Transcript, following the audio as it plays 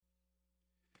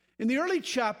In the early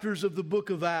chapters of the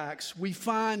book of Acts, we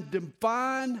find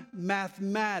divine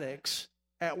mathematics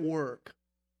at work.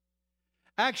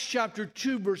 Acts chapter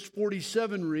 2, verse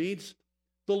 47 reads,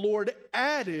 "The Lord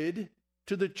added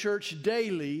to the church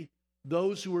daily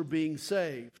those who were being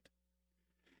saved."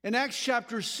 In Acts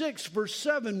chapter 6, verse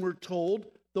 7, we're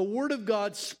told, "The word of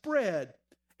God spread,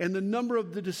 and the number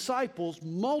of the disciples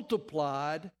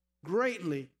multiplied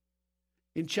greatly."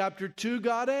 In chapter 2,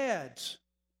 God adds.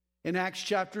 In Acts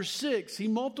chapter 6, he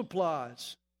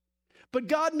multiplies. But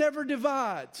God never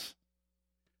divides.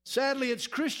 Sadly, it's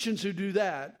Christians who do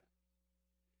that.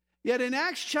 Yet in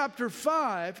Acts chapter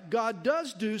 5, God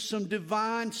does do some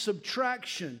divine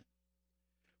subtraction.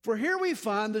 For here we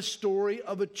find the story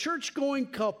of a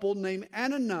church-going couple named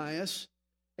Ananias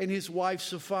and his wife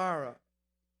Sapphira.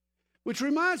 Which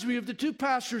reminds me of the two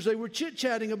pastors. They were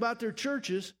chit-chatting about their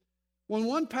churches. When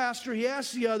one pastor, he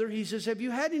asked the other, he says, "Have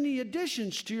you had any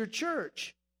additions to your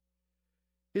church?"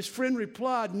 His friend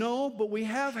replied, "No, but we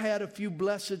have had a few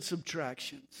blessed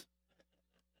subtractions."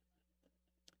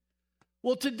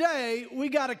 Well, today we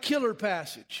got a killer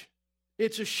passage.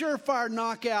 It's a surefire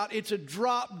knockout. It's a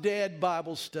drop-dead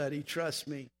Bible study, trust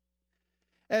me.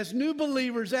 As new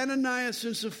believers, Ananias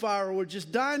and Sapphira were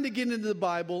just dying to get into the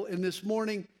Bible, and this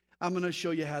morning I'm going to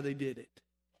show you how they did it.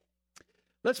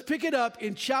 Let's pick it up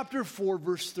in chapter 4,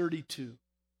 verse 32.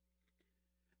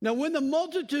 "Now when the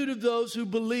multitude of those who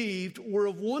believed were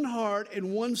of one heart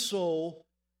and one soul,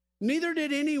 neither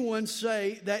did anyone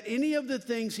say that any of the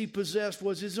things he possessed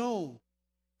was his own,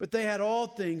 but they had all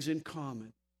things in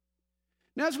common."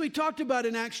 Now, as we talked about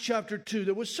in Acts chapter 2,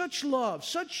 there was such love,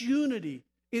 such unity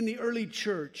in the early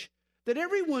church that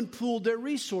everyone pooled their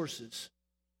resources.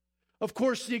 Of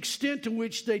course, the extent to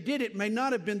which they did it may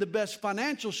not have been the best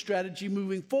financial strategy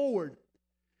moving forward.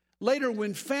 Later,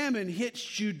 when famine hits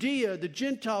Judea, the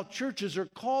Gentile churches are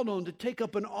called on to take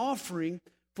up an offering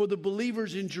for the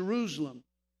believers in Jerusalem.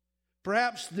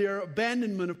 Perhaps their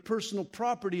abandonment of personal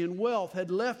property and wealth had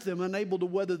left them unable to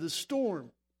weather the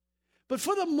storm. But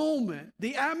for the moment,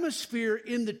 the atmosphere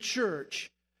in the church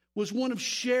was one of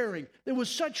sharing. There was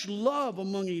such love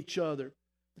among each other.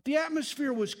 The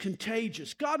atmosphere was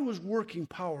contagious. God was working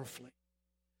powerfully.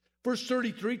 Verse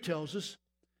 33 tells us,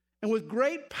 "And with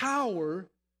great power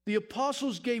the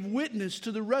apostles gave witness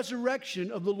to the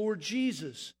resurrection of the Lord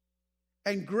Jesus,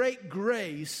 and great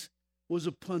grace was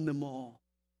upon them all."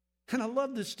 And I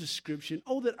love this description.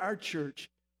 Oh, that our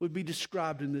church would be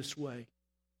described in this way.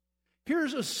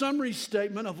 Here's a summary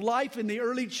statement of life in the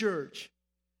early church.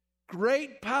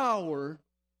 Great power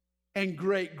and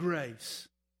great grace.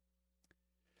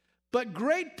 But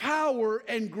great power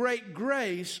and great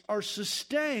grace are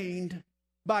sustained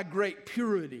by great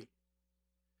purity.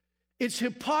 It's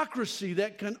hypocrisy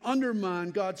that can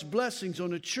undermine God's blessings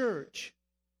on a church.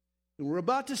 And we're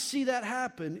about to see that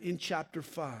happen in chapter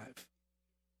 5.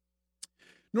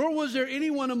 "Nor was there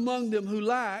anyone among them who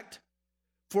lacked,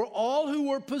 for all who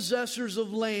were possessors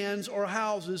of lands or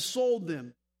houses sold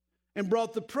them, and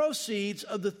brought the proceeds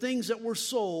of the things that were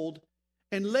sold,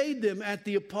 and laid them at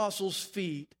the apostles'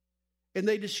 feet. And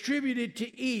they distributed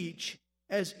to each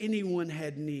as anyone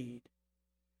had need."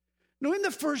 Now, in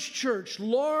the first church,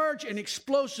 large and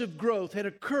explosive growth had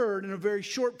occurred in a very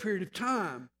short period of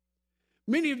time.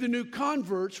 Many of the new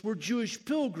converts were Jewish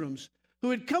pilgrims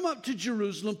who had come up to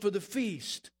Jerusalem for the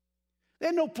feast. They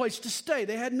had no place to stay.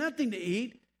 They had nothing to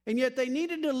eat, and yet they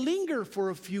needed to linger for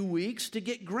a few weeks to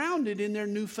get grounded in their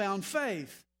newfound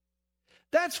faith.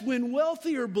 That's when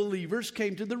wealthier believers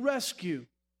came to the rescue.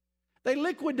 They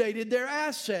liquidated their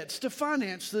assets to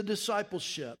finance the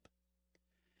discipleship.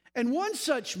 And one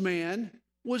such man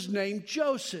was named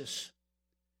Joseph.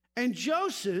 And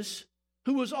Joseph,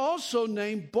 who was also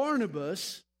named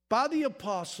Barnabas by the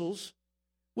apostles,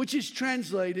 which is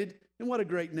translated, and what a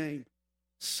great name,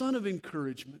 son of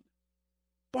encouragement.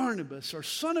 Barnabas, or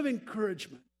son of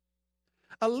encouragement.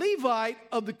 A Levite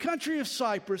of the country of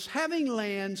Cyprus, having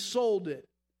land, sold it,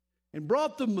 and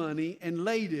brought the money and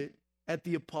laid it at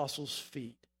the apostles'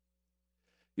 feet.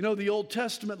 You know, the Old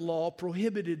Testament law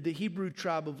prohibited the Hebrew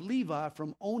tribe of Levi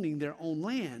from owning their own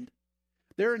land.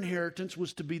 Their inheritance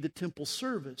was to be the temple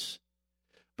service.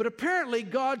 But apparently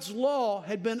God's law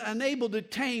had been unable to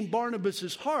tame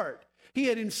Barnabas' heart. He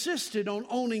had insisted on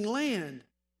owning land.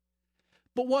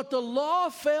 But what the law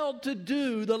failed to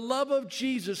do, the love of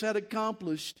Jesus had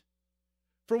accomplished.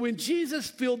 For when Jesus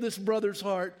filled this brother's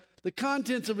heart, the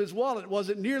contents of his wallet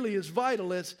wasn't nearly as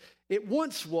vital as it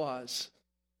once was.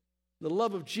 The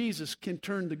love of Jesus can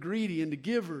turn the greedy into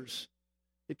givers.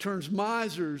 It turns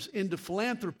misers into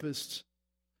philanthropists.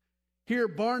 Here,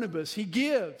 Barnabas, he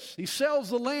gives. He sells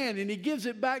the land and he gives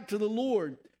it back to the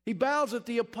Lord. He bows at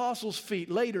the apostles' feet.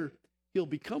 Later, he'll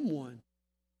become one.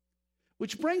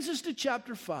 Which brings us to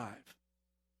chapter 5.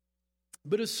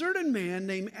 But a certain man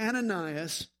named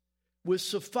Ananias, with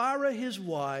Sapphira his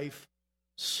wife,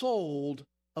 sold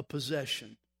a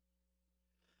possession.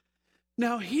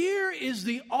 Now here is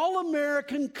the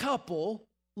all-American couple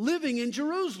living in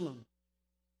Jerusalem.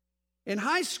 In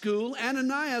high school,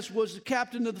 Ananias was the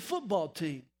captain of the football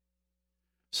team.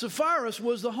 Sapphira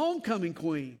was the homecoming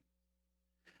queen.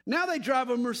 Now they drive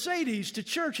a Mercedes to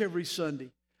church every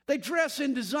Sunday. They dress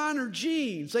in designer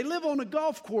jeans. They live on a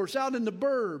golf course out in the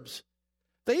burbs.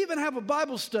 They even have a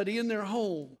Bible study in their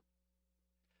home.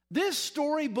 This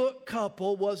storybook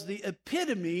couple was the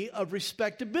epitome of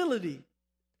respectability.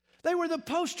 They were the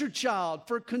poster child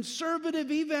for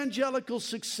conservative evangelical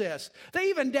success. They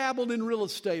even dabbled in real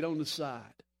estate on the side.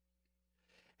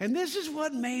 And this is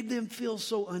what made them feel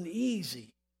so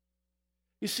uneasy.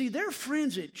 You see, their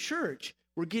friends at church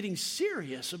were getting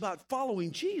serious about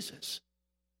following Jesus,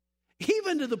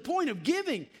 even to the point of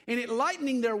giving and it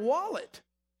lightening their wallet.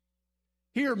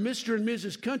 Here, Mr. and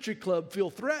Mrs. Country Club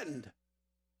feel threatened.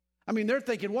 I mean, they're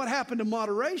thinking, what happened to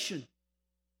moderation?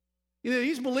 You know,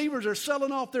 these believers are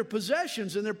selling off their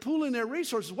possessions and they're pooling their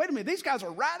resources. Wait a minute, these guys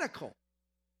are radical.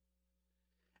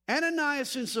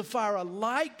 Ananias and Sapphira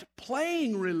liked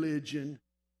playing religion,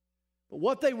 but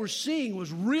what they were seeing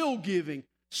was real giving,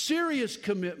 serious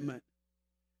commitment.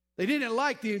 They didn't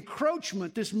like the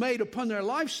encroachment this made upon their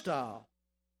lifestyle.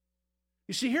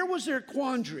 You see, here was their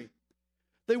quandary.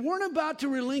 They weren't about to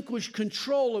relinquish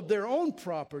control of their own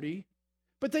property,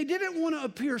 but they didn't want to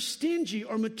appear stingy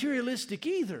or materialistic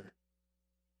either.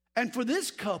 And for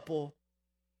this couple,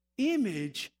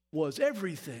 image was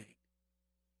everything.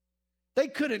 They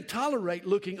couldn't tolerate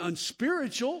looking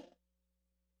unspiritual.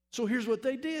 So here's what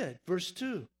they did. Verse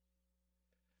 2.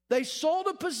 They sold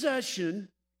a possession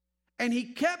and he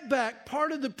kept back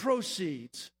part of the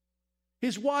proceeds,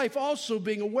 his wife also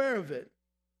being aware of it,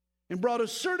 and brought a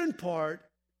certain part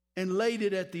and laid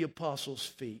it at the apostles'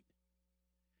 feet.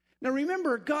 Now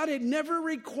remember, God had never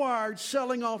required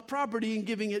selling off property and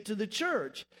giving it to the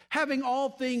church. Having all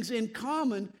things in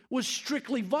common was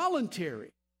strictly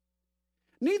voluntary.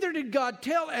 Neither did God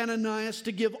tell Ananias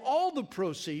to give all the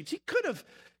proceeds. He could have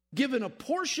given a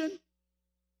portion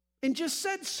and just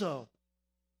said so.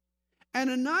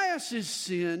 Ananias'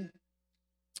 sin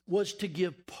was to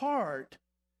give part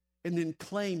and then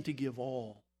claim to give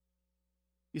all.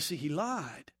 You see, he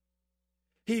lied.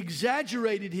 He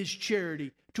exaggerated his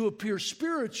charity to appear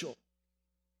spiritual.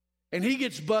 And he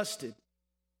gets busted.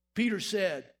 Peter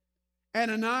said,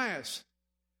 Ananias,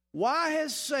 why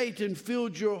has Satan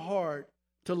filled your heart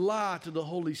to lie to the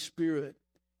Holy Spirit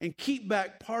and keep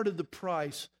back part of the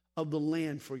price of the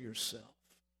land for yourself?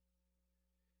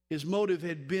 His motive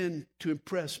had been to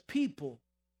impress people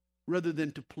rather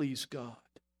than to please God.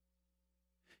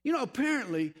 You know,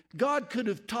 apparently, God could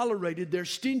have tolerated their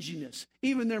stinginess,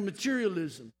 even their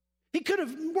materialism. He could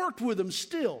have worked with them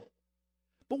still.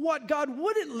 But what God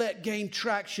wouldn't let gain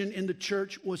traction in the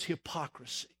church was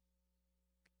hypocrisy.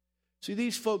 See,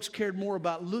 these folks cared more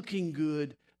about looking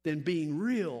good than being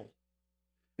real.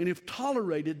 And if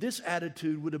tolerated, this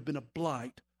attitude would have been a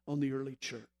blight on the early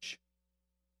church.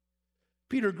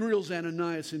 Peter grills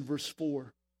Ananias in verse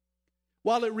 4.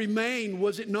 While it remained,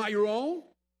 was it not your own?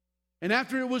 And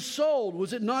after it was sold,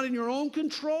 was it not in your own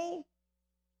control?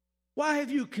 Why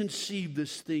have you conceived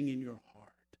this thing in your heart?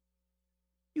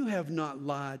 You have not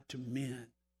lied to men,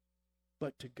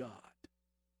 but to God.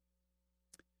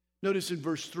 Notice in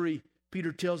verse 3,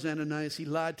 Peter tells Ananias he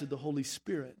lied to the Holy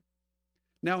Spirit.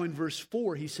 Now in verse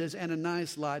 4, he says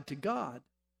Ananias lied to God.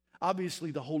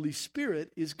 Obviously, the Holy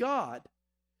Spirit is God.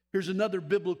 Here's another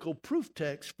biblical proof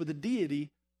text for the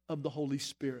deity of the Holy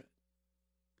Spirit.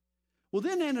 Well,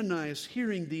 then Ananias,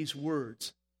 hearing these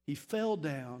words, he fell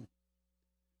down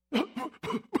and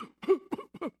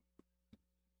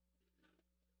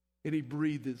he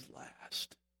breathed his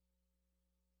last.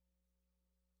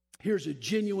 Here's a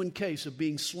genuine case of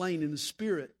being slain in the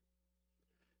Spirit.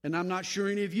 And I'm not sure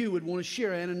any of you would want to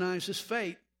share Ananias'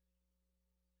 fate.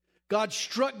 God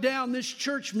struck down this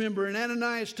church member and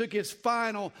Ananias took his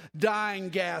final dying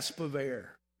gasp of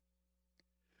air.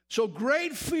 So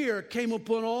great fear came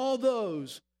upon all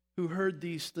those who heard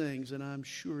these things, and I'm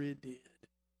sure it did.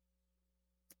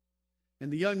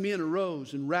 And the young men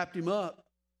arose and wrapped him up,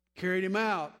 carried him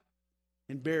out,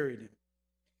 and buried him.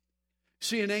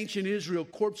 See, in ancient Israel,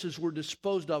 corpses were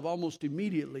disposed of almost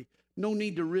immediately. No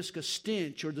need to risk a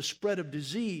stench or the spread of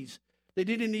disease. They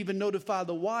didn't even notify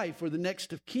the wife or the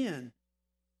next of kin.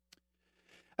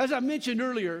 As I mentioned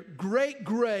earlier, great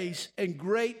grace and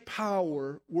great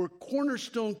power were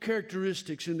cornerstone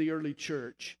characteristics in the early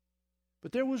church.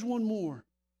 But there was one more: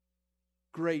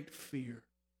 great fear.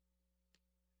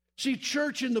 See,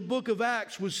 church in the book of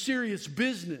Acts was serious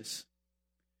business.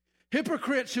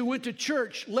 Hypocrites who went to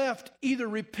church left either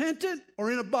repentant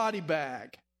or in a body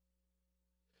bag.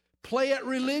 Play at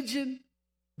religion,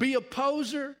 be a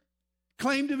poser,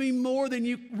 claim to be more than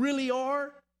you really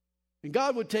are, and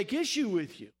God would take issue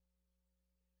with you.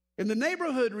 And the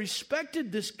neighborhood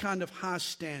respected this kind of high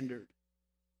standard.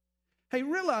 Hey,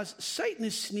 realize Satan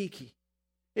is sneaky.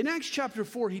 In Acts chapter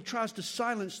 4, he tries to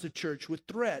silence the church with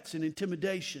threats and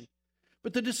intimidation.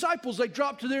 But the disciples, they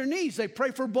drop to their knees. They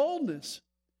pray for boldness.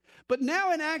 But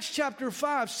now in Acts chapter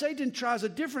 5, Satan tries a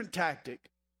different tactic.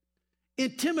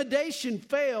 Intimidation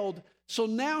failed, so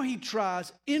now he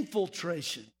tries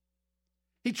infiltration.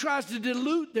 He tries to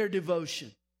dilute their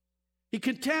devotion. He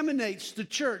contaminates the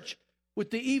church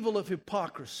with the evil of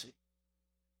hypocrisy.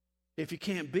 If he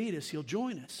can't beat us, he'll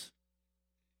join us.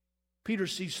 Peter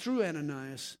sees through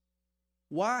Ananias.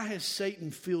 Why has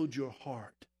Satan filled your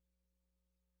heart?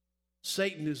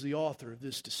 Satan is the author of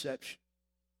this deception.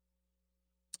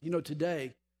 You know,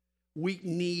 today,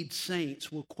 weak-kneed saints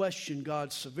will question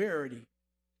God's severity.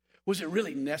 Was it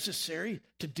really necessary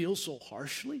to deal so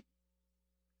harshly?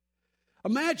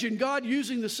 Imagine God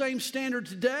using the same standard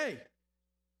today.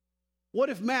 What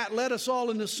if Matt led us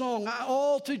all in the song,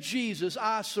 "All to Jesus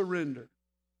I surrender"?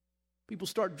 People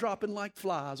start dropping like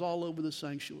flies all over the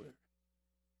sanctuary.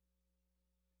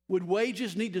 Would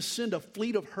Wages need to send a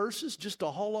fleet of hearses just to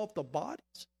haul off the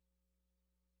bodies?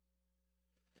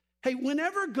 Hey,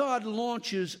 whenever God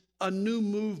launches a new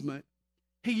movement,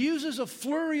 he uses a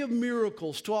flurry of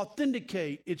miracles to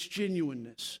authenticate its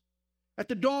genuineness. At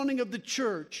the dawning of the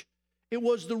church, it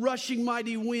was the rushing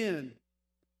mighty wind,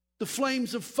 the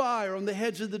flames of fire on the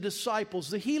heads of the disciples,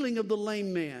 the healing of the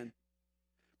lame man.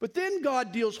 But then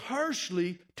God deals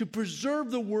harshly to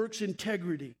preserve the work's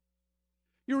integrity.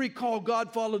 You recall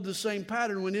God followed the same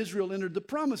pattern when Israel entered the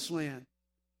promised land.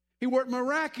 He worked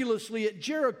miraculously at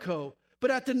Jericho, but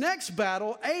at the next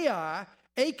battle, Ai,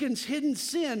 Achan's hidden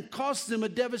sin, cost them a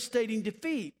devastating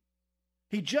defeat.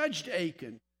 He judged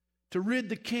Achan to rid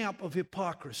the camp of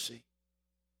hypocrisy.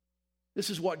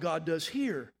 This is what God does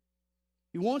here.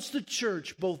 He wants the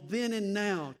church, both then and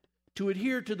now, to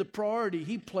adhere to the priority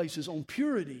he places on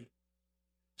purity.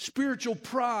 Spiritual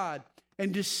pride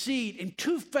and deceit and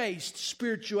two-faced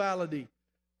spirituality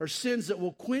are sins that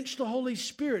will quench the Holy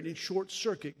Spirit and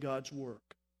short-circuit God's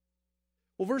work.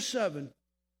 Well, verse 7,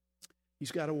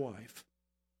 he's got a wife.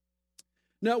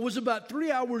 Now, it was about 3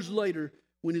 hours later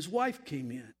when his wife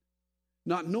came in,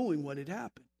 not knowing what had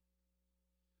happened.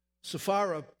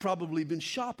 Sapphira probably been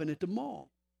shopping at the mall.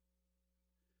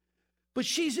 But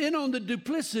she's in on the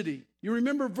duplicity. You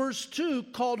remember verse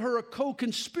 2 called her a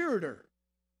co-conspirator.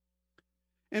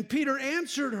 And Peter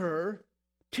answered her,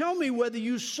 "Tell me whether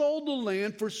you sold the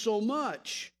land for so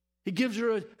much." He gives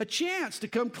her a chance to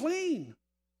come clean.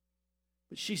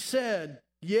 But she said,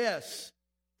 "Yes,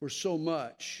 for so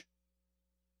much."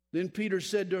 Then Peter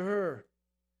said to her,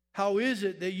 "How is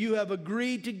it that you have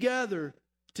agreed together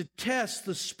to test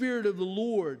the Spirit of the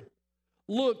Lord?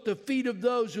 Look, the feet of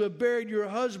those who have buried your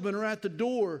husband are at the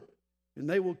door, and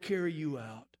they will carry you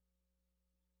out."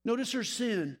 Notice her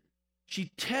sin. She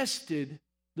tested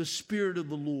the Spirit of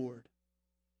the Lord.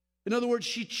 In other words,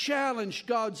 she challenged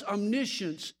God's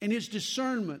omniscience and his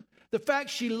discernment. The fact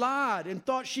she lied and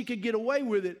thought she could get away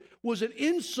with it was an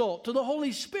insult to the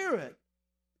Holy Spirit.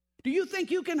 Do you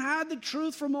think you can hide the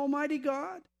truth from Almighty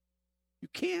God? You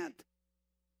can't.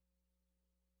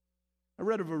 I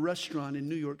read of a restaurant in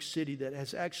New York City that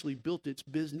has actually built its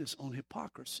business on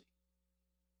hypocrisy.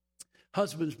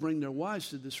 Husbands bring their wives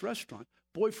to this restaurant.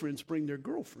 Boyfriends bring their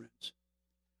girlfriends.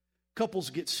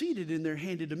 Couples get seated and they're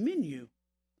handed a menu.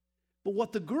 But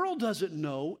what the girl doesn't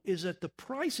know is that the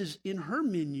prices in her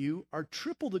menu are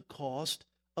triple the cost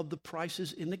of the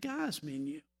prices in the guy's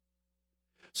menu.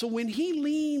 So when he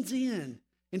leans in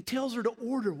and tells her to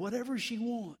order whatever she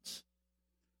wants,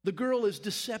 the girl is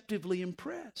deceptively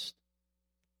impressed.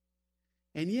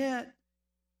 And yet,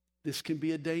 this can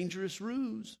be a dangerous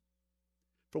ruse.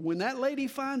 For when that lady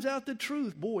finds out the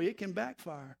truth, boy, it can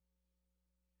backfire.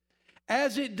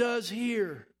 As it does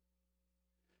here.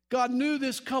 God knew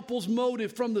this couple's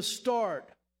motive from the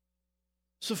start.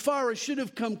 Sapphira should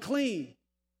have come clean.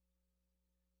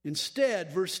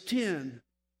 Instead, verse 10,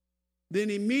 then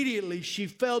immediately she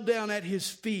fell down at his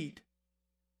feet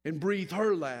and breathed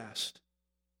her last.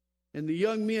 And the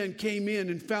young men came in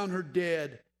and found her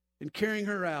dead, and carrying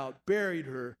her out, buried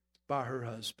her by her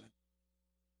husband.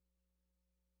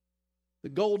 The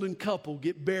golden couple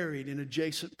get buried in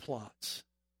adjacent plots.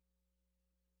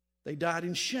 They died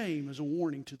in shame as a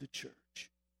warning to the church.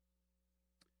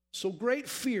 So great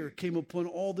fear came upon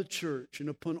all the church and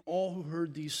upon all who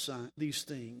heard these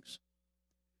things.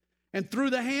 And through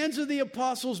the hands of the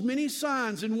apostles, many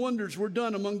signs and wonders were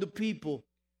done among the people.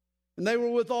 And they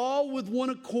were all with one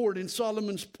accord in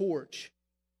Solomon's porch.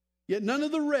 Yet none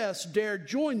of the rest dared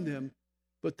join them,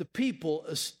 but the people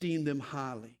esteemed them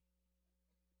highly.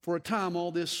 For a time,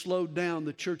 all this slowed down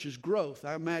the church's growth.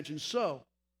 I imagine so.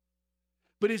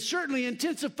 But it certainly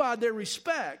intensified their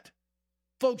respect.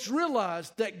 Folks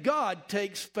realized that God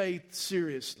takes faith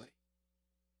seriously.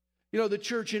 You know, the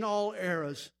church in all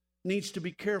eras needs to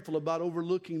be careful about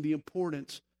overlooking the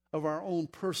importance of our own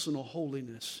personal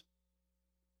holiness.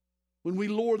 When we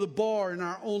lower the bar in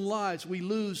our own lives, we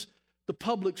lose the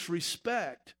public's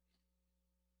respect.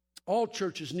 All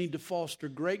churches need to foster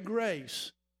great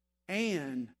grace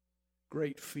and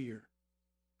great fear.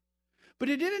 But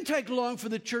it didn't take long for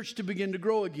the church to begin to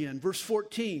grow again. Verse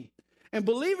 14, and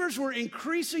believers were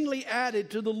increasingly added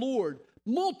to the Lord,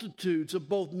 multitudes of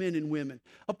both men and women.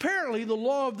 Apparently, the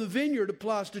law of the vineyard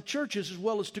applies to churches as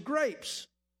well as to grapes.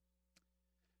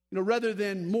 You know, rather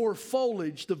than more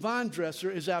foliage, the vine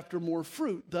dresser is after more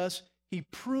fruit. Thus, he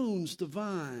prunes the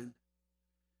vine.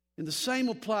 And the same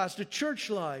applies to church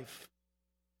life.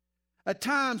 At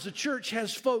times, the church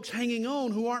has folks hanging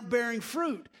on who aren't bearing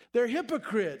fruit. They're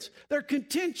hypocrites. They're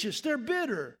contentious. They're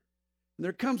bitter. And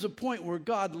there comes a point where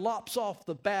God lops off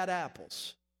the bad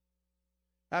apples.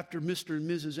 After Mr. and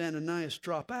Mrs. Ananias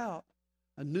drop out,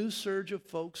 a new surge of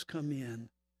folks come in,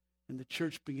 and the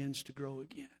church begins to grow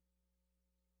again.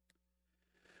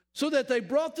 So that they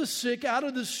brought the sick out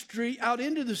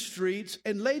into the streets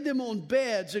and laid them on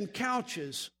beds and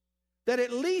couches, that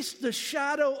at least the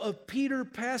shadow of Peter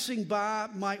passing by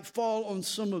might fall on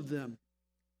some of them.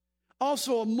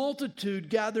 Also a multitude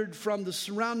gathered from the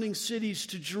surrounding cities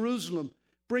to Jerusalem,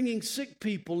 bringing sick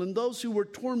people and those who were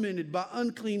tormented by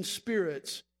unclean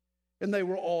spirits, and they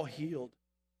were all healed.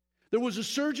 There was a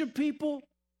surge of people,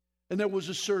 and there was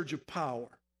a surge of power.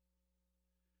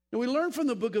 And we learn from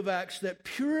the book of Acts that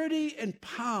purity and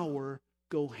power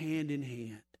go hand in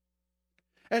hand.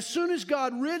 As soon as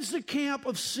God rids the camp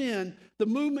of sin, the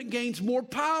movement gains more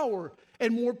power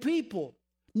and more people.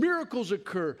 Miracles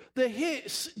occur.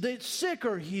 The sick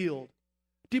are healed.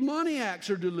 Demoniacs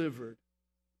are delivered.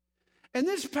 And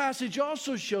this passage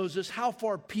also shows us how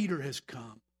far Peter has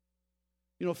come.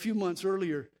 You know, a few months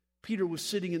earlier, Peter was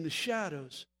sitting in the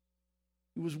shadows.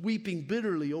 He was weeping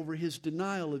bitterly over his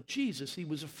denial of Jesus. He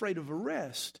was afraid of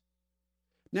arrest.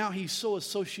 Now he's so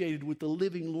associated with the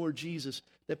living Lord Jesus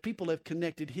that people have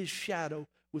connected his shadow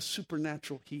with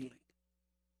supernatural healing.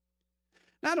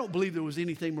 Now, I don't believe there was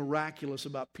anything miraculous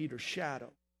about Peter's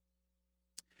shadow.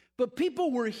 But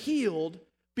people were healed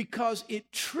because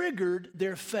it triggered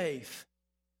their faith.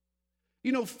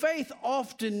 You know, faith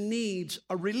often needs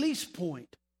a release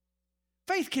point.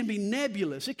 Faith can be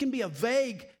nebulous. It can be a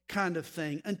vague kind of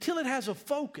thing until it has a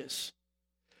focus.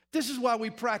 This is why we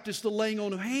practice the laying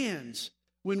on of hands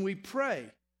when we pray.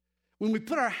 When we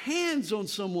put our hands on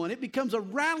someone, it becomes a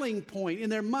rallying point in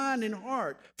their mind and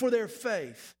heart for their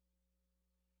faith.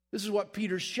 This is what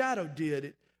Peter's shadow did.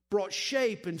 It brought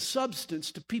shape and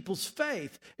substance to people's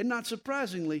faith. And not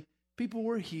surprisingly, people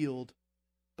were healed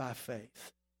by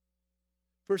faith.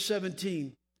 Verse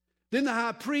 17, then the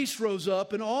high priest rose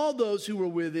up and all those who were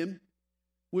with him,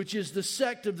 which is the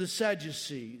sect of the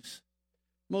Sadducees.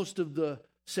 Most of the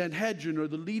Sanhedrin, or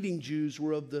the leading Jews,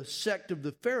 were of the sect of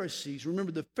the Pharisees.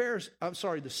 Remember, the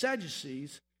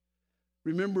Sadducees.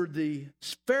 Remember, the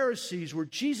Pharisees were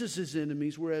Jesus'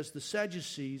 enemies, whereas the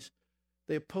Sadducees,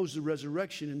 they opposed the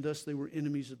resurrection, and thus they were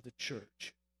enemies of the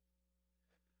church.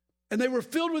 And they were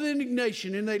filled with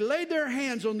indignation, and they laid their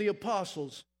hands on the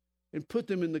apostles and put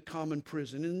them in the common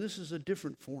prison. And this is a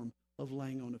different form of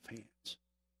laying on of hands.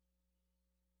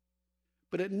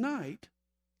 But at night,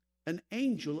 an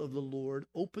angel of the Lord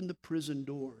opened the prison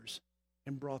doors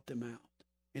and brought them out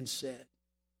and said,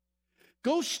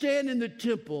 go stand in the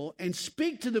temple and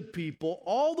speak to the people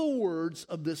all the words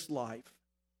of this life.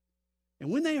 And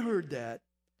when they heard that,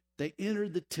 they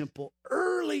entered the temple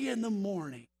early in the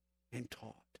morning and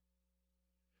taught.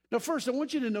 Now, first, I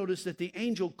want you to notice that the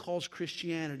angel calls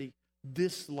Christianity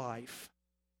this life.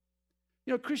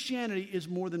 You know, Christianity is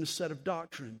more than a set of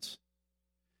doctrines.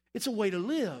 It's a way to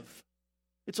live.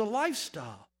 It's a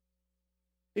lifestyle.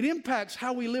 It impacts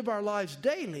how we live our lives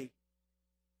daily.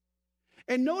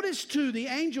 And notice, too, the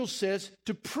angel says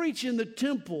to preach in the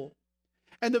temple.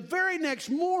 And the very next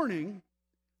morning,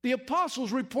 the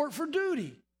apostles report for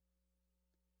duty.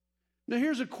 Now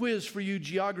here's a quiz for you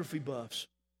geography buffs.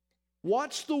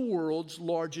 What's the world's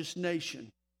largest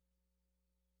nation?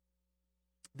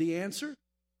 The answer?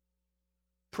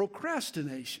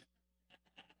 Procrastination.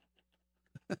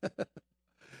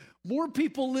 More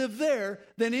people live there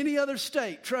than any other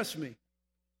state, trust me.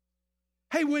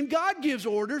 Hey, when God gives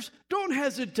orders, don't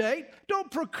hesitate,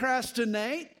 don't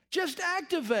procrastinate, just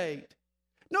activate.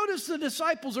 Notice the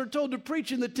disciples are told to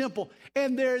preach in the temple,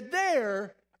 and they're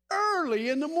there early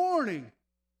in the morning.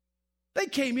 They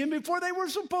came in before they were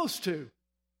supposed to.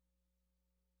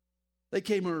 They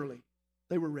came early.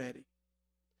 They were ready.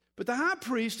 But the high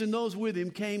priest and those with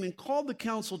him came and called the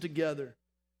council together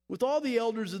with all the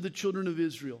elders of the children of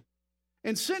Israel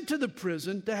and sent to the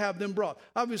prison to have them brought.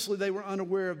 Obviously, they were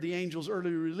unaware of the angel's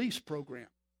early release program.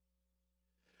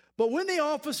 But when the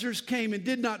officers came and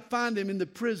did not find them in the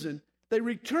prison, they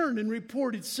returned and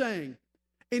reported, saying,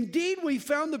 "Indeed, we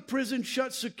found the prison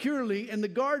shut securely and the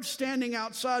guards standing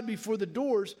outside before the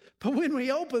doors, but when we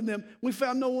opened them, we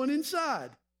found no one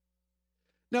inside."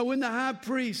 Now, when the high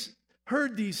priest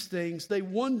heard these things, they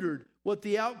wondered what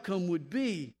the outcome would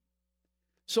be.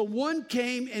 So one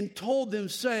came and told them,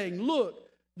 saying, "Look,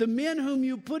 the men whom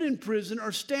you put in prison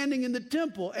are standing in the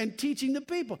temple and teaching the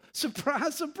people."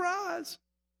 Surprise, surprise.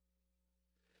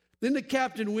 Then the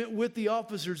captain went with the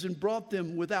officers and brought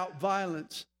them without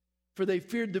violence, for they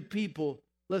feared the people,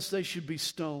 lest they should be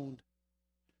stoned.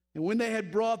 And when they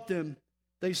had brought them,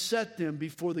 they set them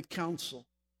before the council.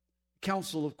 The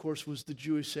council, of course, was the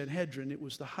Jewish Sanhedrin. It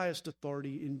was the highest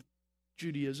authority in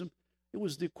Judaism. It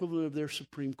was the equivalent of their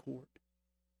Supreme Court.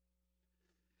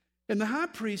 And the high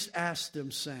priest asked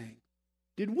them, saying,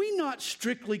 "Did we not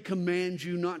strictly command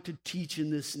you not to teach in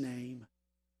this name,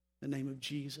 the name of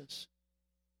Jesus?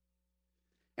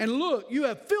 And look, you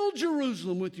have filled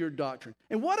Jerusalem with your doctrine."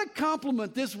 And what a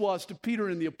compliment this was to Peter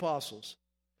and the apostles.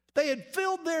 They had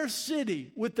filled their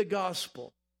city with the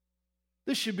gospel.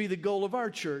 This should be the goal of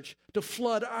our church, to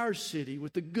flood our city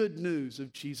with the good news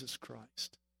of Jesus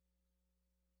Christ.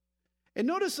 And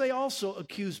notice they also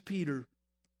accused Peter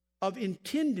of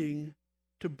intending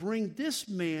to bring this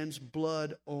man's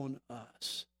blood on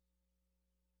us.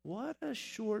 What a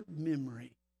short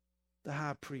memory the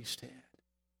high priest had.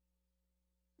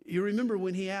 You remember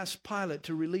when he asked Pilate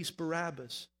to release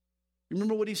Barabbas? You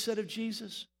remember what he said of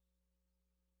Jesus?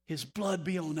 "His blood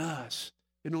be on us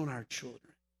and on our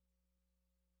children."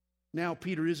 Now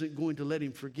Peter isn't going to let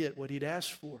him forget what he'd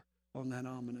asked for on that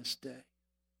ominous day.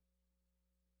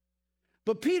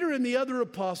 But Peter and the other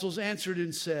apostles answered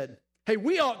and said, "Hey,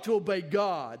 we ought to obey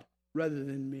God rather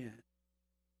than men."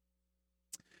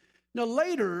 Now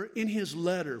later in his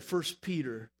letter, 1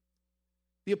 Peter,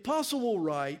 the apostle will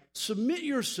write, "Submit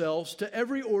yourselves to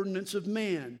every ordinance of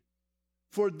man,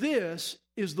 for this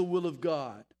is the will of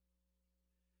God."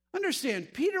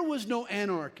 Understand, Peter was no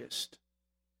anarchist.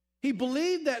 He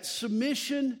believed that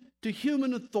submission to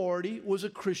human authority was a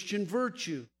Christian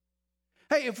virtue.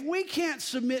 Hey, if we can't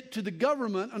submit to the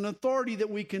government, an authority that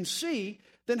we can see,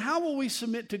 then how will we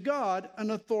submit to God,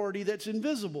 an authority that's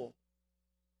invisible?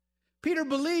 Peter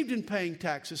believed in paying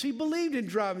taxes. He believed in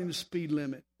driving the speed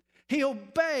limit. He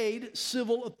obeyed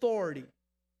civil authority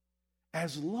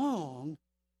as long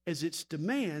as its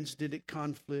demands didn't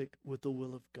conflict with the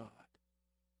will of God.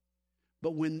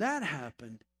 But when that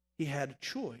happened, he had a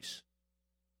choice.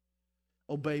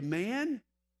 Obey man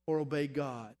or obey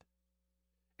God.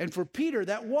 And for Peter,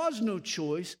 that was no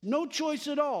choice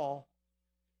at all.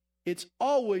 It's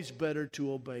always better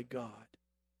to obey God.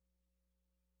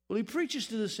 Well, he preaches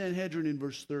to the Sanhedrin in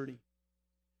verse 30.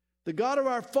 "The God of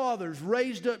our fathers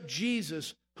raised up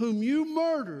Jesus, whom you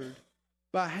murdered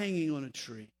by hanging on a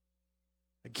tree."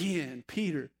 Again,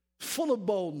 Peter, full of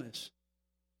boldness.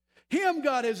 Him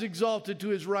God has exalted to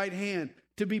his right hand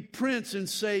to be Prince and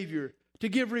Savior, to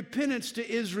give repentance to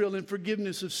Israel and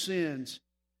forgiveness of sins.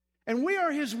 And we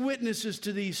are his witnesses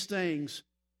to these things.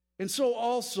 And so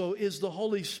also is the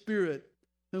Holy Spirit,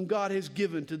 whom God has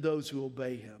given to those who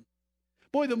obey him.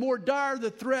 Boy, the more dire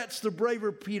the threats, the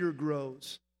braver Peter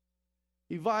grows.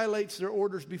 He violates their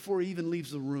orders before he even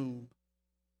leaves the room.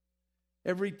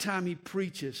 Every time he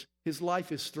preaches, his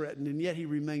life is threatened, and yet he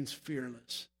remains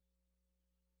fearless.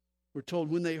 We're told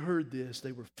when they heard this,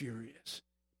 they were furious,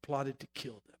 plotted to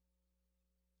kill them.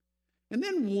 And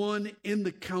then one in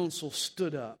the council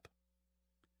stood up,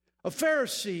 a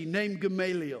Pharisee named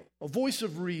Gamaliel, a voice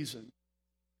of reason,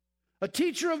 a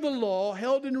teacher of the law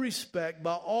held in respect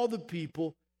by all the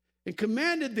people, and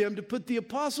commanded them to put the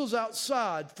apostles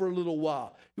outside for a little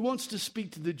while. He wants to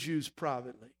speak to the Jews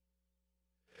privately.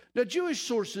 Now, Jewish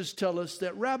sources tell us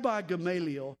that Rabbi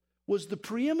Gamaliel was the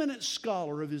preeminent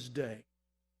scholar of his day.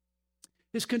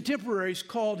 His contemporaries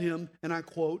called him, and I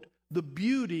quote, the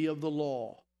beauty of the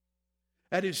law.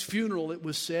 At his funeral, it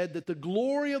was said that the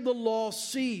glory of the law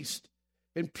ceased,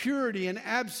 and purity and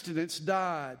abstinence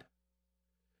died.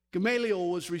 Gamaliel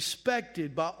was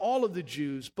respected by all of the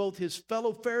Jews, both his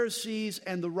fellow Pharisees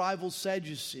and the rival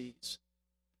Sadducees.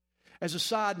 As a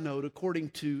side note, according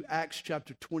to Acts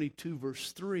chapter 22,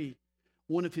 verse 3,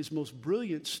 one of his most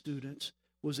brilliant students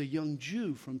was a young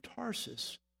Jew from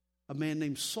Tarsus, a man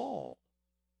named Saul,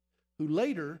 who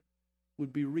later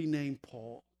would be renamed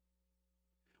Paul.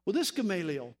 Well, this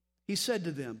Gamaliel, he said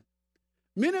to them,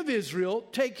 men of Israel,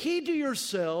 take heed to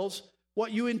yourselves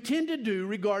what you intend to do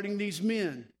regarding these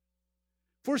men.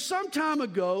 For some time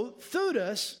ago,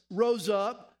 Theudas rose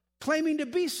up claiming to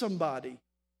be somebody.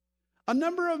 A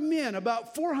number of men,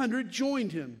 about 400,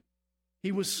 joined him.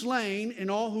 He was slain,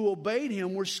 and all who obeyed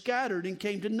him were scattered and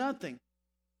came to nothing.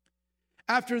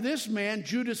 After this man,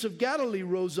 Judas of Galilee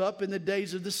rose up in the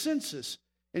days of the census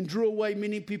and drew away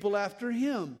many people after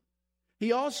him.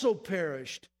 He also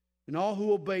perished, and all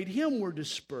who obeyed him were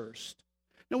dispersed.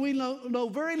 Now, we know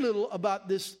very little about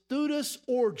this Theudas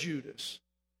or Judas.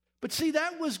 But see,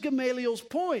 that was Gamaliel's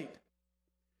point.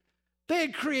 They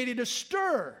had created a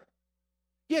stir,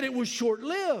 yet it was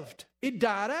short-lived. It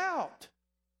died out.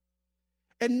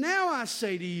 And now I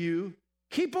say to you,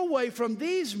 keep away from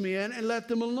these men and let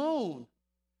them alone.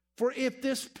 For if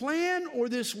this plan or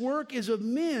this work is of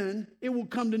men, it will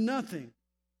come to nothing.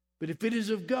 But if it is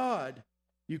of God,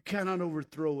 you cannot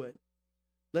overthrow it,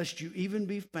 lest you even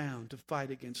be found to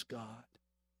fight against God.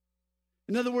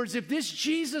 In other words, if this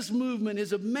Jesus movement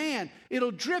is of man,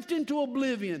 it'll drift into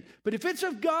oblivion. But if it's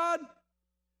of God,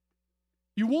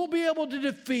 you won't be able to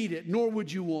defeat it, nor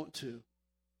would you want to.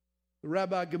 The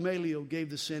Rabbi Gamaliel gave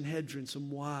the Sanhedrin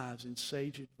some wise and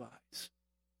sage advice.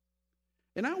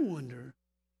 And I wonder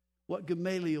what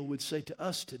Gamaliel would say to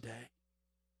us today,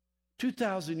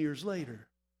 2,000 years later,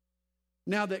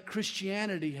 now that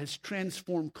Christianity has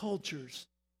transformed cultures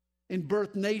and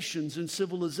birthed nations and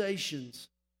civilizations,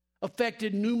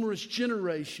 affected numerous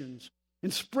generations,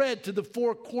 and spread to the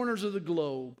four corners of the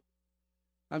globe.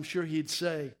 I'm sure he'd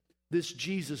say this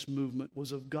Jesus movement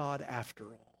was of God after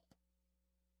all.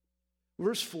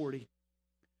 Verse 40,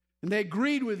 and they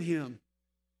agreed with him.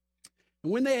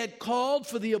 And when they had called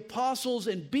for the apostles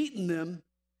and beaten them,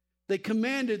 they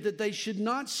commanded that they should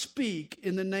not speak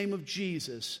in the name of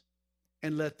Jesus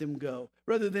and let them go.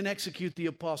 Rather than execute the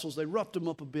apostles, they roughed them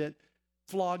up a bit,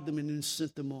 flogged them, and then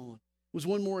sent them on. It was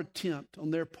one more attempt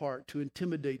on their part to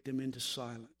intimidate them into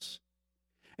silence.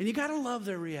 And you got to love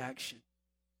their reaction.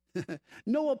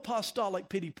 No apostolic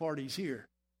pity parties here.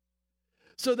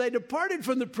 So they departed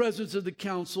from the presence of the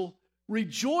council,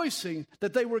 rejoicing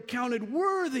that they were counted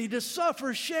worthy to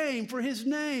suffer shame for his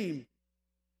name.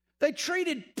 They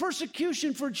treated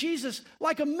persecution for Jesus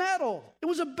like a medal. It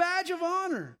was a badge of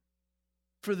honor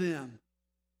for them.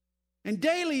 And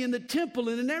daily in the temple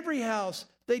and in every house,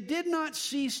 they did not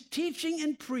cease teaching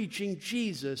and preaching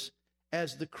Jesus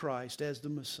as the Christ, as the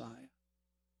Messiah.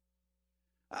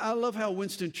 I love how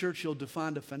Winston Churchill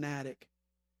defined a fanatic.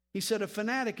 He said a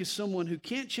fanatic is someone who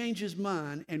can't change his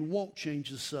mind and won't change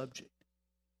the subject.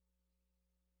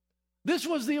 This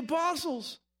was the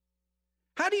apostles.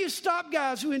 How do you stop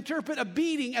guys who interpret a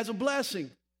beating as a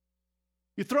blessing?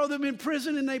 You throw them in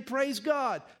prison and they praise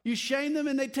God. You shame them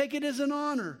and they take it as an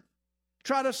honor.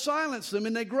 Try to silence them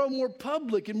and they grow more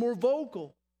public and more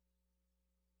vocal.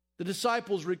 The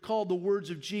disciples recalled the words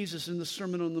of Jesus in the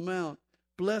Sermon on the Mount.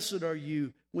 Blessed are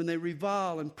you when they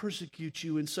revile and persecute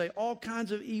you and say all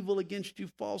kinds of evil against you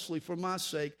falsely for my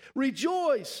sake.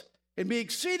 Rejoice and be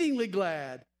exceedingly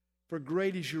glad, for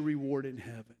great is your reward in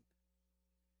heaven.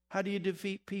 How do you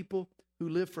defeat people who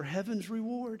live for heaven's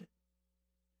reward?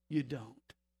 You don't.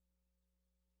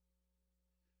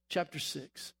 Chapter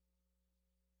 6.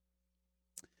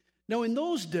 Now in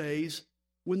those days,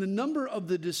 when the number of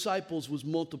the disciples was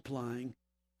multiplying,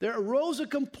 there arose a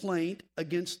complaint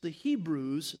against the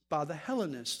Hebrews by the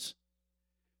Hellenists,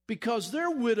 because their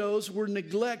widows were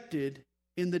neglected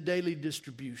in the daily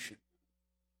distribution.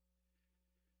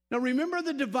 Now remember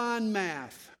the divine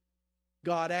math.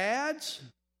 God adds,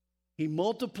 he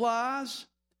multiplies,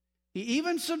 he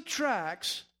even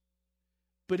subtracts,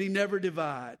 but he never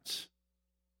divides.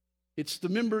 It's the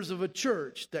members of a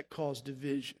church that cause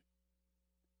division.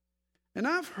 And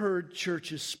I've heard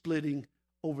churches splitting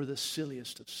over the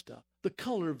silliest of stuff. The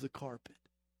color of the carpet.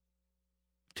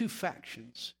 Two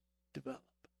factions develop.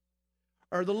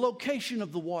 Or the location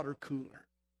of the water cooler.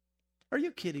 Are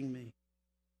you kidding me?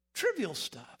 Trivial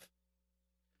stuff.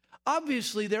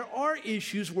 Obviously, there are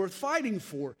issues worth fighting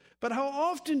for. But how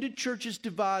often do churches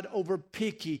divide over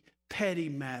picky, petty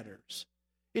matters?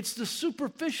 It's the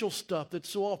superficial stuff that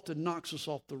so often knocks us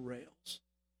off the rails.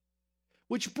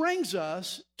 Which brings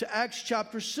us to Acts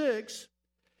chapter 6,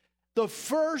 the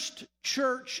first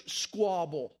church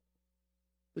squabble.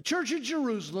 The church of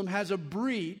Jerusalem has a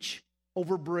breach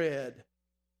over bread.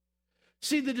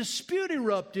 See, the dispute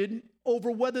erupted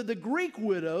over whether the Greek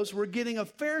widows were getting a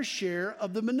fair share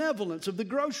of the benevolence of the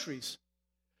groceries.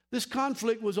 This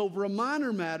conflict was over a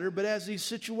minor matter, but as these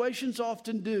situations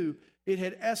often do, it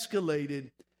had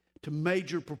escalated to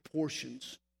major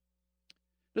proportions.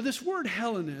 Now, this word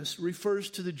Hellenist refers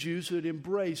to the Jews who had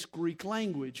embraced Greek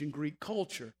language and Greek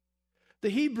culture. The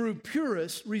Hebrew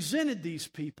purists resented these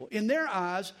people. In their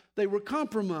eyes, they were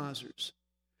compromisers.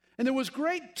 And there was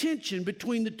great tension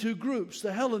between the two groups,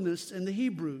 the Hellenists and the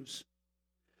Hebrews.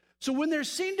 So when there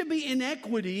seemed to be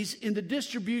inequities in the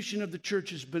distribution of the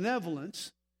church's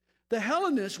benevolence, the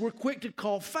Hellenists were quick to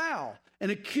call foul and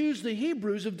accuse the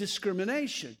Hebrews of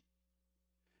discrimination.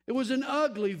 It was an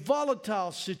ugly,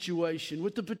 volatile situation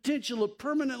with the potential of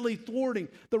permanently thwarting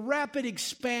the rapid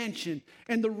expansion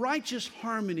and the righteous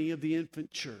harmony of the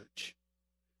infant church.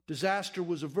 Disaster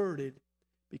was averted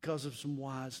because of some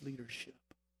wise leadership.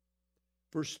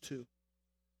 Verse 2.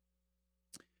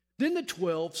 Then the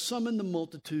 12 summoned the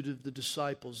multitude of the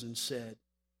disciples and said,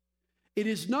 "It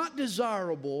is not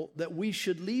desirable that we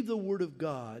should leave the word of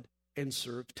God and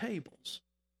serve tables."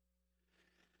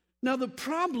 Now, the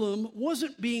problem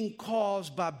wasn't being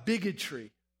caused by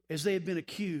bigotry, as they had been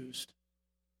accused.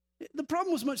 The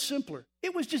problem was much simpler.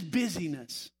 It was just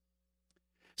busyness.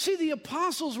 See, the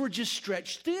apostles were just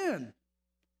stretched thin.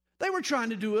 They were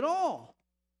trying to do it all.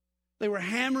 They were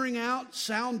hammering out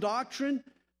sound doctrine,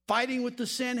 fighting with the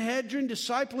Sanhedrin,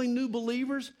 discipling new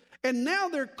believers, and now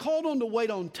they're called on to wait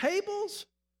on tables?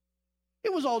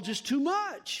 It was all just too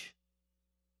much.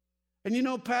 And you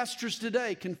know, pastors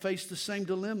today can face the same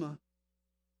dilemma.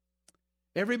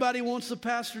 Everybody wants the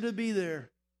pastor to be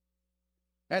there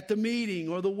at the meeting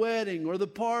or the wedding or the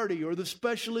party or the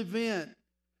special event,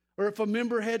 or if a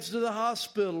member heads to the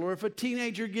hospital, or if a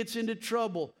teenager gets into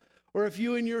trouble, or if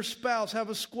you and your spouse have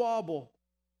a squabble.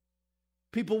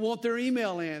 People want their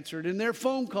email answered and their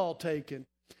phone call taken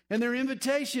and their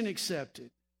invitation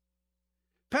accepted.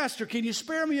 Pastor, can you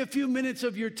spare me a few minutes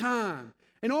of your time?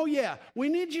 And oh yeah, we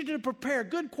need you to prepare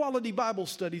good quality Bible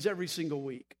studies every single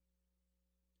week.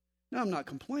 Now, I'm not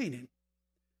complaining.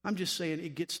 I'm just saying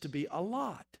it gets to be a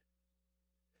lot.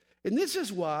 And this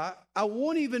is why I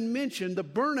won't even mention the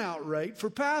burnout rate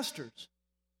for pastors.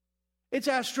 It's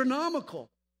astronomical.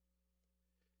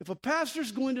 If a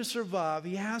pastor's going to survive,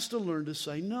 he has to learn to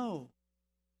say no,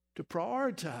 to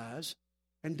prioritize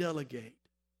and delegate.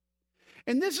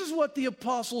 And this is what the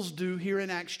apostles do here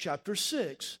in Acts chapter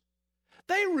 6.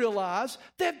 They realize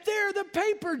that they're the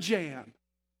paper jam.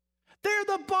 They're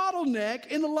the bottleneck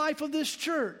in the life of this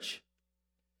church.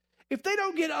 If they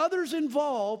don't get others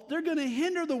involved, they're going to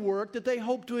hinder the work that they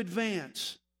hope to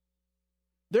advance.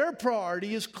 Their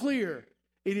priority is clear.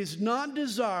 It is not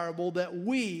desirable that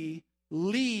we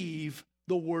leave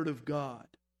the Word of God.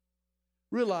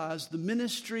 Realize the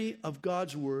ministry of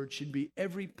God's Word should be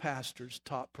every pastor's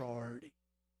top priority.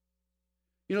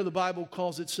 You know, the Bible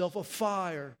calls itself a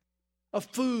fire, a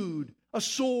food, a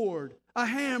sword, a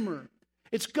hammer.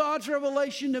 It's God's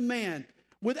revelation to man.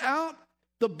 Without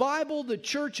the Bible, the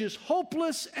church is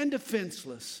hopeless and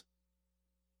defenseless.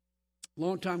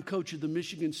 Longtime coach of the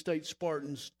Michigan State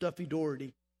Spartans, Duffy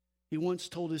Doherty, he once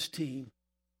told his team,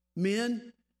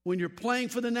 "Men, when you're playing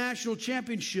for the national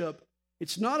championship,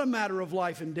 it's not a matter of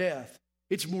life and death.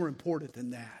 It's more important than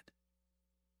that."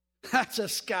 That's a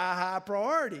sky-high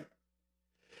priority.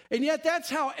 And yet that's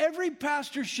how every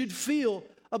pastor should feel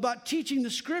about teaching the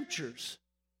Scriptures.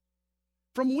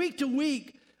 From week to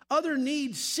week, other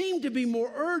needs seem to be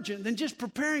more urgent than just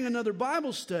preparing another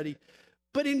Bible study.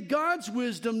 But in God's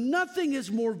wisdom, nothing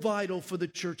is more vital for the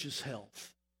church's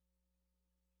health.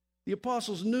 The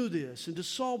apostles knew this, and to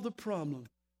solve the problem,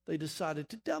 they decided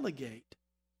to delegate.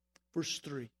 Verse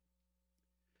 3.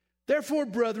 "Therefore,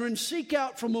 brethren, seek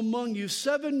out from among you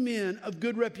 7 men of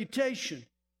good reputation,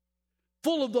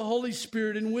 full of the Holy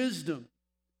Spirit and wisdom,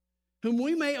 whom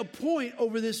we may appoint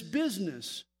over this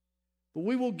business. But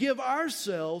we will give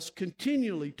ourselves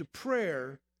continually to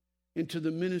prayer and to the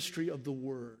ministry of the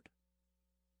word."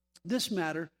 This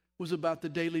matter was about the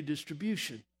daily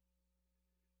distribution.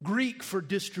 Greek for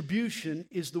distribution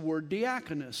is the word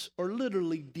diakonos, or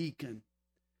literally deacon.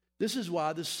 This is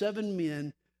why the 7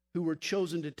 men who were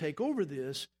chosen to take over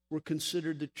this were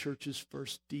considered the church's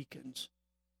first deacons.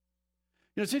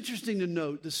 You know, it's interesting to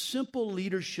note the simple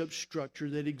leadership structure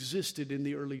that existed in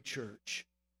the early church.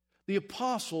 The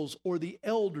apostles or the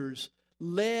elders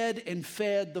led and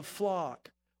fed the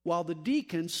flock. while the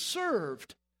deacons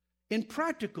served in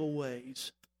practical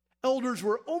ways. Elders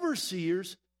were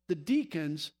overseers, the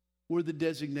deacons were the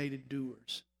designated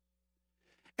doers.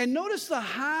 And notice the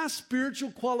high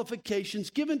spiritual qualifications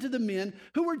given to the men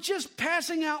who were just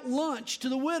passing out lunch to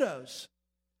the widows.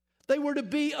 They were to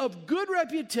be of good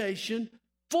reputation,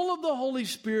 full of the Holy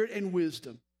Spirit and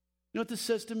wisdom. You know what this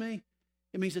says to me?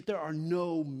 It means that there are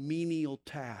no menial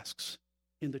tasks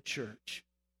in the church.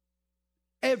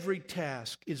 Every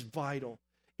task is vital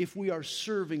if we are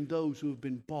serving those who have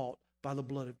been bought by the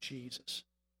blood of Jesus.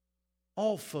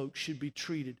 All folks should be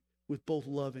treated with both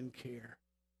love and care.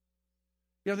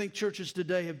 I think churches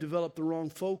today have developed the wrong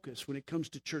focus when it comes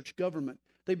to church government.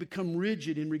 They become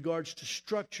rigid in regards to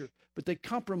structure, but they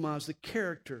compromise the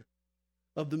character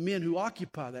of the men who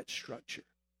occupy that structure.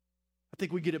 I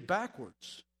think we get it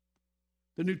backwards.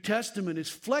 The New Testament is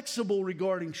flexible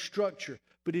regarding structure,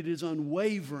 but it is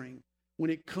unwavering when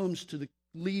it comes to the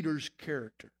leader's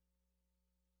character.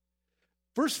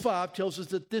 Verse 5 tells us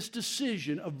that this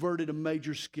decision averted a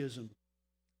major schism.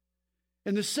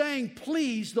 And the saying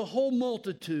pleased the whole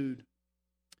multitude.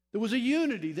 There was a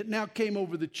unity that now came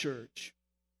over the church.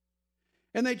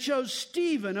 And they chose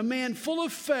Stephen, a man full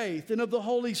of faith and of the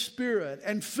Holy Spirit,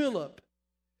 and Philip.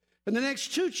 And the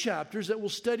next two chapters that we'll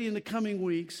study in the coming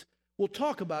weeks will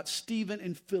talk about Stephen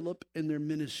and Philip and their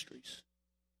ministries.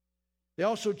 They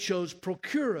also chose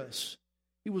Prochorus.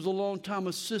 He was a longtime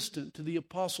assistant to the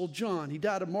Apostle John. He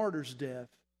died a martyr's death.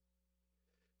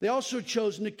 They also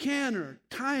chose Nicanor,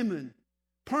 Timon,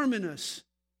 Parmenas,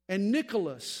 and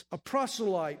Nicholas, a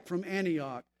proselyte from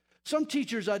Antioch. Some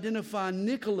teachers identify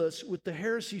Nicholas with the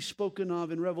heresy spoken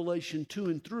of in Revelation 2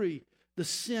 and 3, the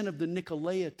sin of the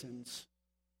Nicolaitans.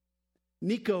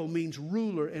 Nico means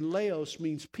ruler and Laos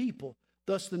means people.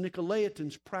 Thus, the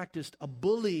Nicolaitans practiced a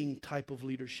bullying type of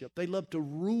leadership. They loved to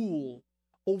rule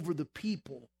over the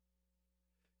people.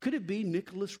 Could it be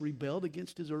Nicholas rebelled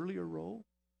against his earlier role?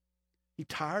 He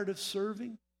tired of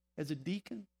serving as a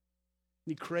deacon?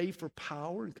 He craved for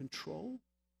power and control?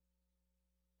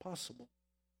 Possible.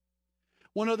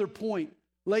 One other point,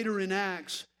 later in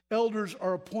Acts, elders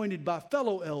are appointed by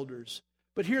fellow elders.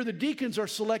 But here the deacons are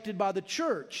selected by the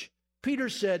church. Peter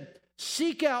said,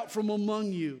 "Seek out from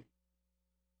among you."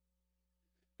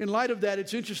 In light of that,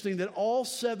 it's interesting that all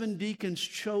 7 deacons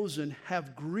chosen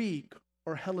have Greek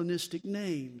or Hellenistic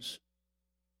names.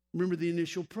 Remember the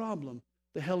initial problem.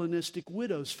 The Hellenistic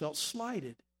widows felt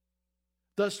slighted.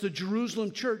 Thus, the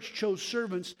Jerusalem church chose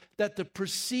servants that the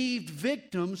perceived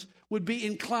victims would be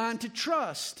inclined to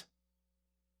trust.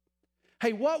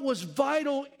 Hey, what was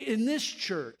vital in this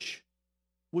church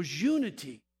was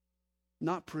unity,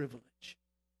 not privilege.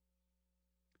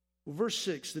 Well, verse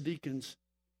 6, the deacons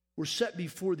were set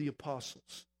before the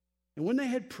apostles. And when they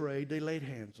had prayed, they laid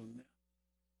hands on them.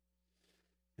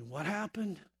 And what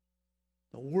happened?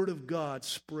 The word of God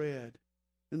spread,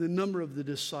 and the number of the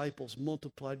disciples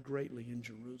multiplied greatly in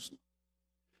Jerusalem.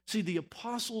 See, the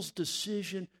apostles'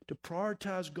 decision to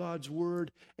prioritize God's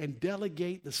word and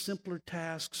delegate the simpler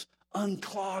tasks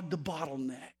unclogged the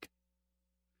bottleneck.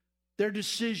 Their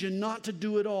decision not to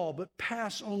do it all, but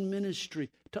pass on ministry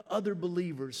to other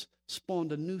believers,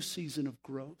 spawned a new season of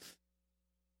growth.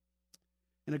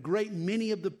 And a great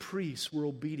many of the priests were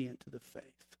obedient to the faith.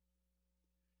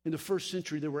 In the first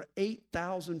century, there were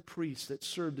 8,000 priests that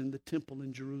served in the temple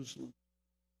in Jerusalem.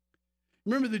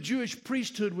 Remember, the Jewish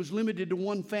priesthood was limited to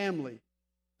one family,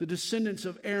 the descendants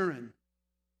of Aaron.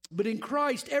 But in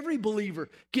Christ, every believer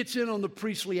gets in on the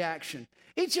priestly action.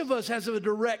 Each of us has a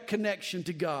direct connection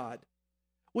to God.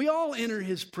 We all enter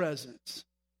his presence.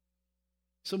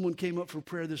 Someone came up for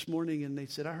prayer this morning and they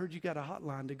said, "I heard you got a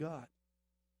hotline to God."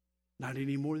 Not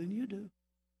any more than you do.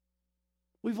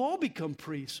 We've all become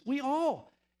priests. We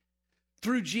all,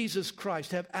 through Jesus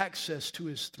Christ, have access to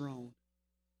his throne.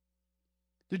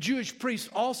 The Jewish priests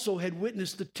also had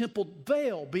witnessed the temple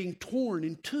veil being torn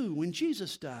in two when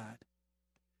Jesus died.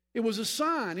 It was a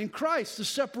sign. In Christ, the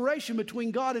separation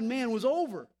between God and man was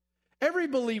over. Every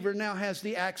believer now has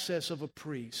the access of a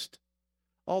priest.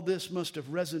 All this must have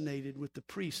resonated with the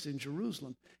priests in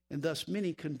Jerusalem, and thus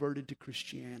many converted to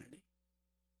Christianity.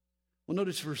 Well,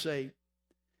 notice verse 8.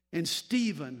 And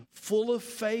Stephen, full of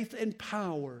faith and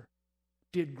power,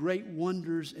 did great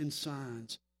wonders and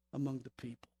signs among the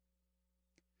people.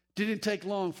 Didn't take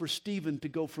long for Stephen to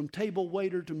go from table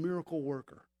waiter to miracle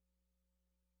worker.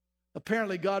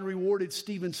 Apparently, God rewarded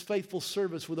Stephen's faithful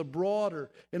service with a broader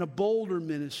and a bolder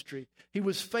ministry. He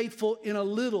was faithful in a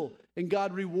little, and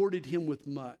God rewarded him with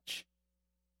much.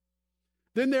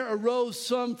 Then there arose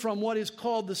some from what is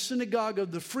called the synagogue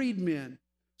of the freedmen,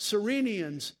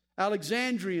 Cyrenians,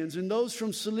 Alexandrians, and those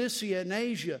from Cilicia and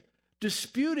Asia,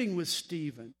 disputing with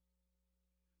Stephen.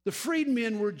 The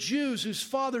freedmen were Jews whose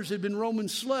fathers had been Roman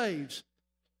slaves.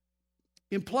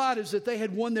 Implied is that they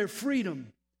had won their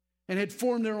freedom and had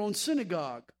formed their own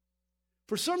synagogue.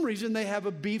 For some reason, they have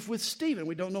a beef with Stephen.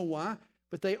 We don't know why,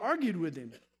 but they argued with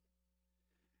him.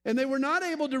 And they were not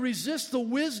able to resist the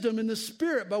wisdom and the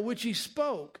spirit by which he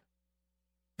spoke.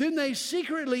 Then they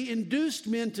secretly induced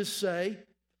men to say,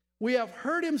 "We have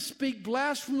heard him speak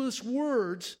blasphemous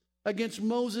words against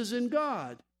Moses and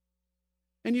God."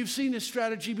 And you've seen this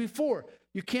strategy before.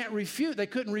 You can't refute. They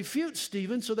couldn't refute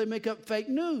Stephen, so they make up fake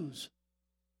news.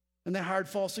 And they hired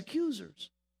false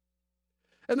accusers.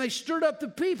 And they stirred up the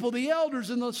people, the elders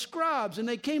and the scribes, and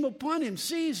they came upon him,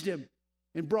 seized him,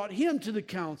 and brought him to the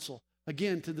council,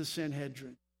 again to the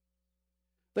Sanhedrin.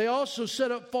 They also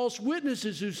set up false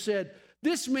witnesses who said,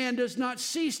 "This man does not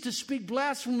cease to speak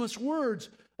blasphemous words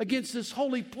against this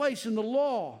holy place and the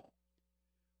law.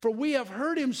 For we have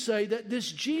heard him say that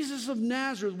this Jesus of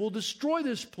Nazareth will destroy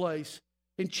this place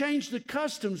and change the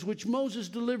customs which Moses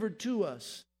delivered to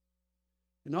us."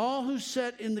 And all who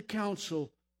sat in the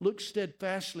council looked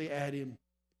steadfastly at him,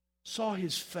 saw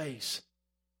his face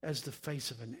as the face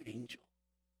of an angel.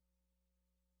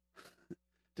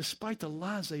 Despite the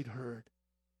lies they'd heard,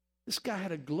 this guy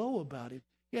had a glow about him.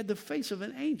 He had the face of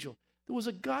an angel. There was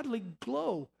a godly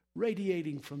glow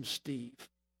radiating from Steve.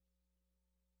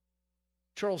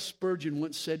 Charles Spurgeon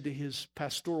once said to his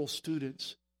pastoral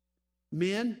students,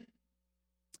 "Men,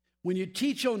 when you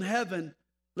teach on heaven,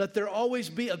 let there always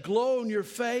be a glow on your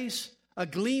face, a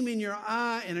gleam in your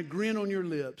eye, and a grin on your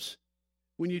lips.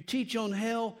 When you teach on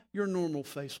hell, your normal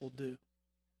face will do."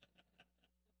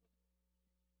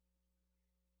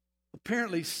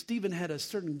 Apparently, Stephen had a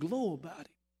certain glow about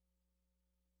him.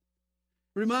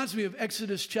 It reminds me of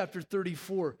Exodus chapter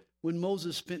 34, when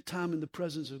Moses spent time in the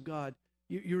presence of God.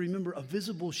 You remember a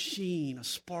visible sheen, a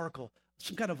sparkle,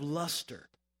 some kind of luster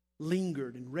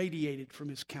lingered and radiated from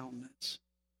his countenance.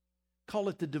 Call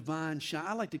it the divine shine.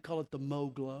 I like to call it the Mo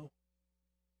glow.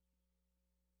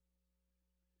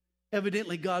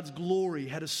 Evidently, God's glory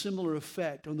had a similar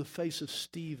effect on the face of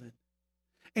Stephen.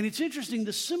 And it's interesting,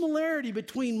 the similarity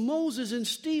between Moses and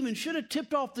Stephen should have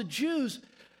tipped off the Jews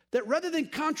that rather than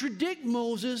contradict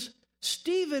Moses,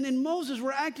 Stephen and Moses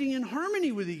were acting in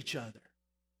harmony with each other.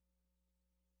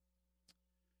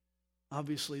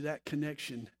 Obviously, that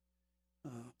connection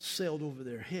sailed over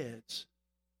their heads.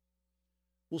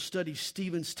 We'll study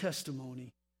Stephen's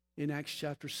testimony in Acts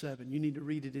chapter 7. You need to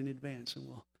read it in advance, and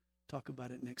we'll talk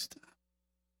about it next time.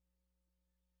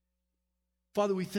 Father, we thank